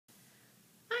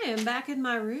I am back in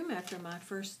my room after my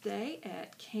first day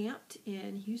at camp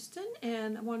in Houston,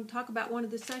 and I want to talk about one of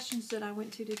the sessions that I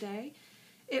went to today.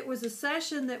 It was a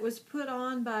session that was put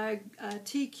on by a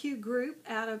TQ group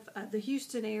out of the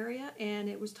Houston area, and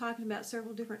it was talking about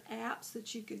several different apps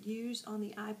that you could use on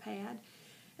the iPad.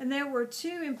 And there were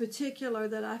two in particular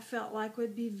that I felt like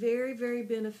would be very, very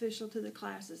beneficial to the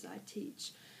classes I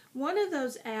teach. One of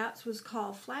those apps was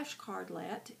called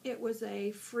Flashcardlet. It was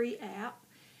a free app,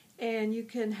 and you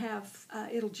can have,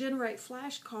 it'll generate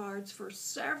flashcards for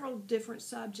several different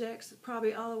subjects,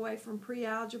 probably all the way from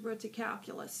pre-algebra to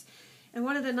calculus. And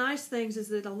one of the nice things is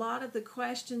that a lot of the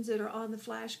questions that are on the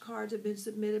flashcards have been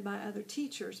submitted by other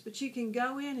teachers, but you can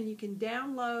go in and you can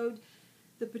download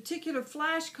the particular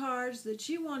flashcards that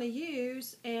you want to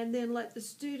use and then let the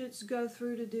students go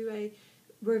through to do a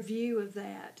review of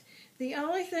that. The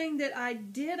only thing that I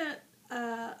didn't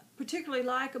particularly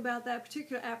like about that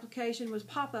particular application was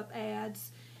pop-up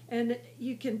ads, and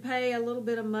you can pay a little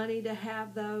bit of money to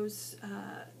have those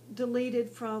deleted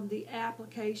from the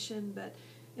application, but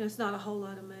it's not a whole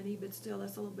lot of money, but still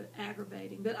that's a little bit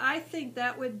aggravating. But I think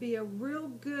that would be a real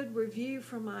good review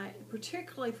for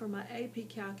particularly for my AP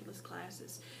Calculus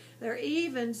classes. There are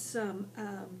even some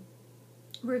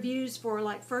reviews for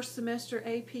like first semester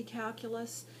AP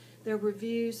Calculus. There are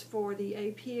reviews for the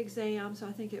AP exam, so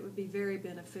I think it would be very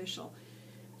beneficial.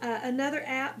 Another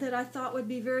app that I thought would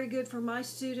be very good for my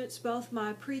students, both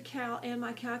my pre-cal and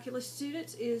my calculus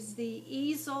students, is the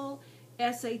Easel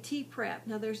SAT Prep.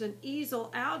 Now there's an Easel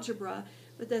Algebra,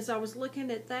 but as I was looking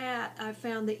at that, I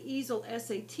found the Easel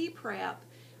SAT Prep,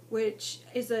 which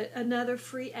is another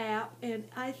free app, and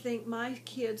I think my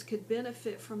kids could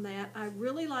benefit from that. I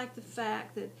really like the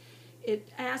fact that it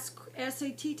asks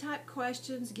SAT type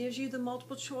questions, gives you the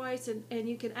multiple choice, and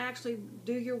you can actually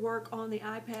do your work on the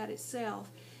iPad itself.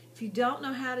 If you don't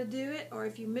know how to do it, or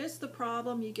if you miss the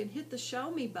problem, you can hit the show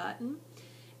me button,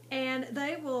 and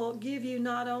they will give you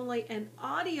not only an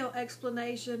audio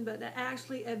explanation, but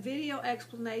actually a video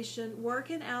explanation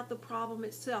working out the problem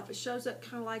itself. It shows up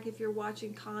kind of like if you're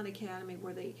watching Khan Academy,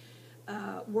 where the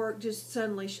work just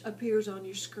suddenly appears on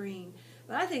your screen.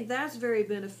 But I think that's very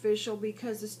beneficial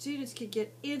because the students can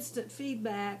get instant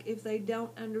feedback if they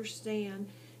don't understand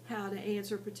how to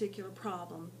answer a particular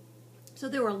problem. So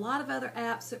there were a lot of other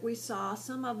apps that we saw.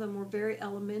 Some of them were very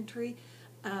elementary.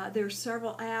 There are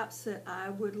several apps that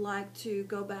I would like to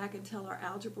go back and tell our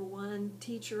Algebra 1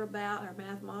 teacher about, our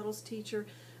Math Models teacher,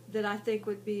 that I think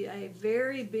would be a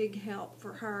very big help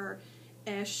for her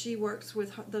as she works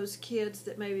with those kids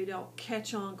that maybe don't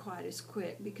catch on quite as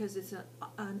quick, because it's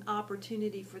an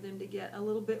opportunity for them to get a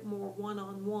little bit more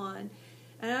one-on-one.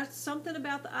 And that's something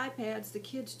about the iPads, the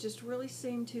kids just really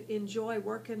seem to enjoy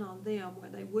working on them, where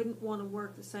they wouldn't want to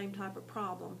work the same type of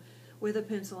problem with a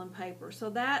pencil and paper. So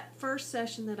that first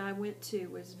session that I went to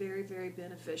was very, very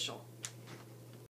beneficial.